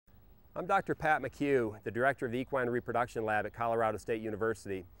I'm Dr. Pat McHugh, the Director of the Equine Reproduction Lab at Colorado State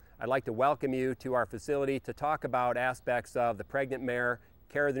University. I'd like to welcome you to our facility to talk about aspects of the pregnant mare,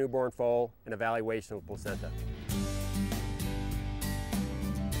 care of the newborn foal, and evaluation of the placenta.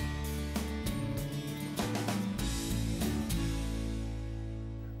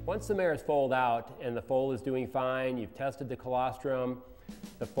 Once the mare is foaled out and the foal is doing fine, you've tested the colostrum,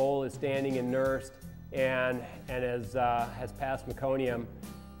 the foal is standing and nursed and has passed meconium,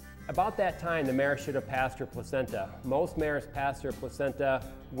 about that time the mare should have passed her placenta. Most mares pass their placenta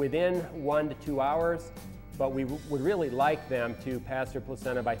within 1 to 2 hours, but we would really like them to pass their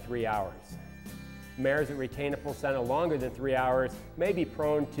placenta by 3 hours. Mares that retain a placenta longer than 3 hours may be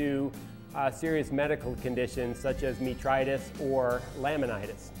prone to serious medical conditions such as metritis or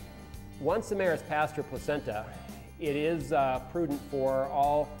laminitis. Once the mare has passed her placenta, it is prudent for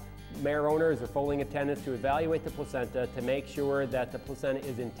all mare owners or foaling attendants to evaluate the placenta to make sure that the placenta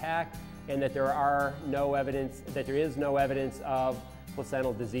is intact and that there is no evidence of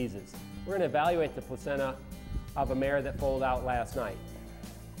placental diseases. We're going to evaluate the placenta of a mare that foaled out last night.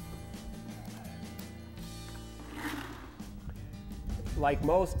 Like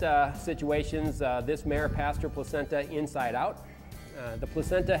most situations, this mare passed her placenta inside out. The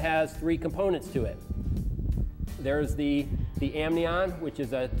placenta has 3 components to it. There's the amnion, which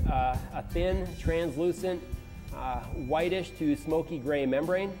is a thin, translucent, whitish to smoky gray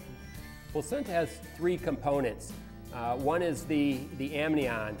membrane. Placenta has 3 components. One is the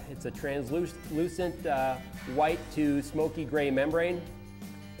amnion. It's a translucent white to smoky gray membrane,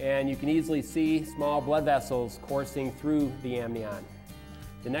 and you can easily see small blood vessels coursing through the amnion.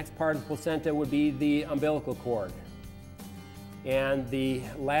 The next part of the placenta would be the umbilical cord. And the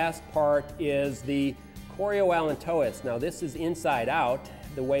last part is the chorioallantois. Now this is inside out,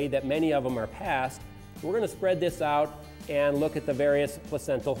 the way that many of them are passed. We're going to spread this out and look at the various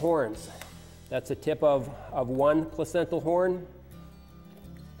placental horns. That's a tip of one placental horn.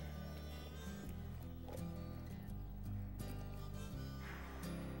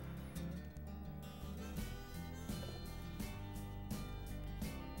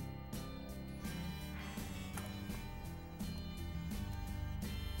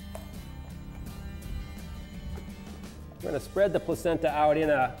 We're going to spread the placenta out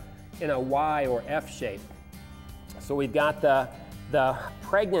in a Y or F shape. So we've got the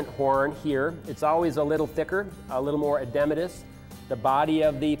pregnant horn here. It's always a little thicker, a little more edematous, the body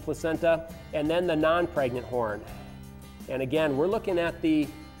of the placenta, and then the non-pregnant horn. And again, we're looking at the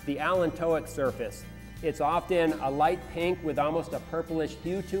allantoic surface. It's often a light pink with almost a purplish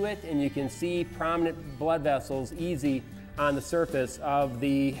hue to it, and you can see prominent blood vessels easy on the surface of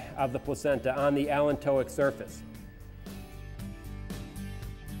the placenta, on the allantoic surface.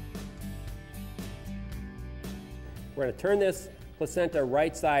 We're going to turn this placenta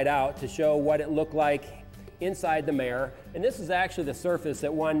right side out to show what it looked like inside the mare. And this is actually the surface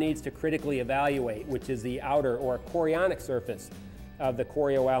that one needs to critically evaluate, which is the outer or chorionic surface of the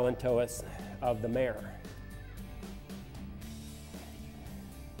chorioallantois of the mare.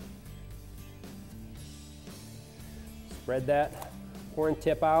 Spread that horn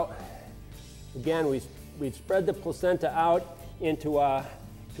tip out. Again, we've spread the placenta out into a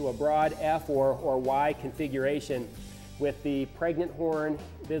broad F or Y configuration with the pregnant horn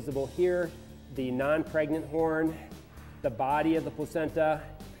visible here, the non-pregnant horn, the body of the placenta,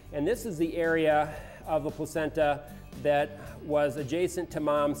 and this is the area of the placenta that was adjacent to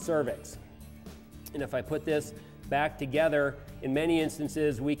mom's cervix. And if I put this back together, in many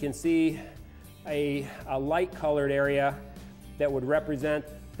instances we can see a light colored area that would represent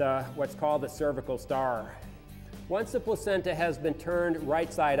what's called the cervical star. Once the placenta has been turned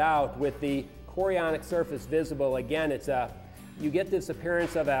right side out with the chorionic surface visible, again, you get this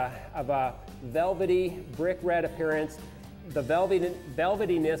appearance of a velvety, brick red appearance. The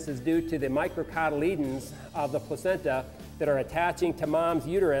velvetyness is due to the microcotyledons of the placenta that are attaching to mom's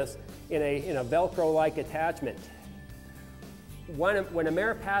uterus in a Velcro-like attachment. When a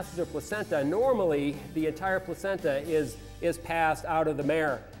mare passes her placenta, normally the entire placenta is passed out of the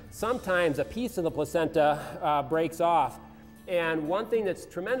mare. Sometimes a piece of the placenta breaks off. And one thing that's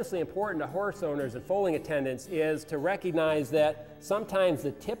tremendously important to horse owners and foaling attendants is to recognize that sometimes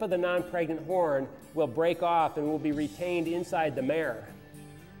the tip of the non-pregnant horn will break off and will be retained inside the mare.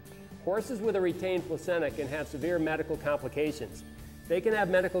 Horses with a retained placenta can have severe medical complications. They can have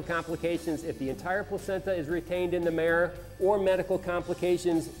medical complications if the entire placenta is retained in the mare, or medical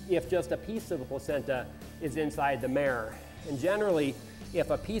complications if just a piece of the placenta is inside the mare. And generally, if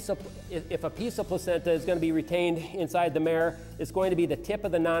a piece of placenta is going to be retained inside the mare, it's going to be the tip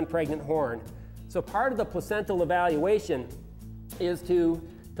of the non-pregnant horn. So part of the placental evaluation is to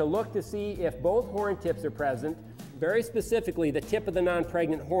to look to see if both horn tips are present, very specifically the tip of the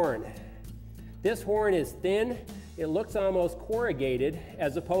non-pregnant horn. This horn is thin, it looks almost corrugated,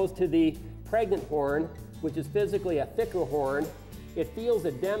 as opposed to the pregnant horn, which is physically a thicker horn. It feels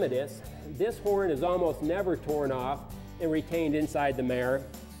edematous. This horn is almost never torn off and retained inside the mare,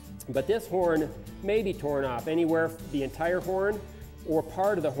 but this horn may be torn off. Anywhere the entire horn or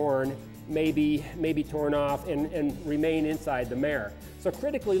part of the horn may be torn off and remain inside the mare. So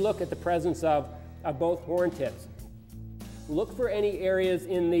critically look at the presence of both horn tips. Look for any areas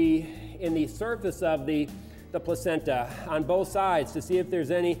in the surface of the placenta on both sides to see if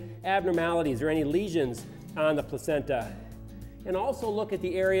there's any abnormalities or any lesions on the placenta. And also look at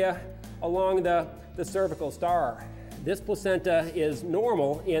the area along the cervical star. This placenta is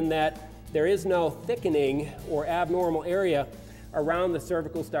normal in that there is no thickening or abnormal area around the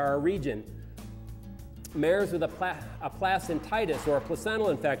cervical star region. Mares with a placentitis or placental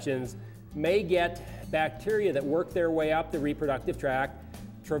infections may get bacteria that work their way up the reproductive tract,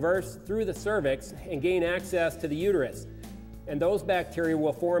 traverse through the cervix, and gain access to the uterus. And those bacteria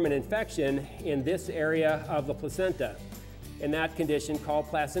will form an infection in this area of the placenta. And that condition, called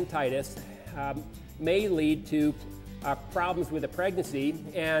placentitis, may lead to problems with the pregnancy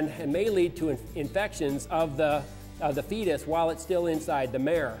and may lead to infections of the fetus while it's still inside the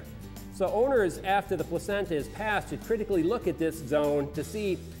mare. So owners, after the placenta is passed, should critically look at this zone to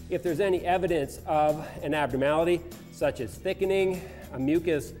see if there's any evidence of an abnormality, such as thickening, a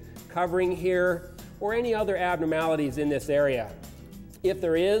mucus covering here, or any other abnormalities in this area. If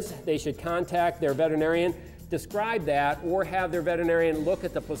there is, they should contact their veterinarian, describe that, or have their veterinarian look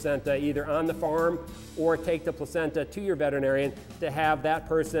at the placenta either on the farm or take the placenta to your veterinarian to have that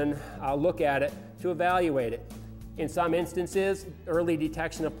person look at it to evaluate it. In some instances, early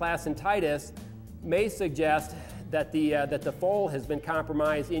detection of placentitis may suggest that the foal has been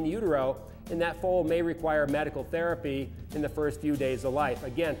compromised in utero, and that foal may require medical therapy in the first few days of life.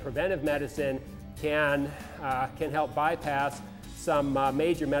 Again, preventive medicine can help bypass some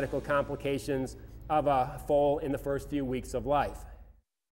major medical complications of a foal in the first few weeks of life.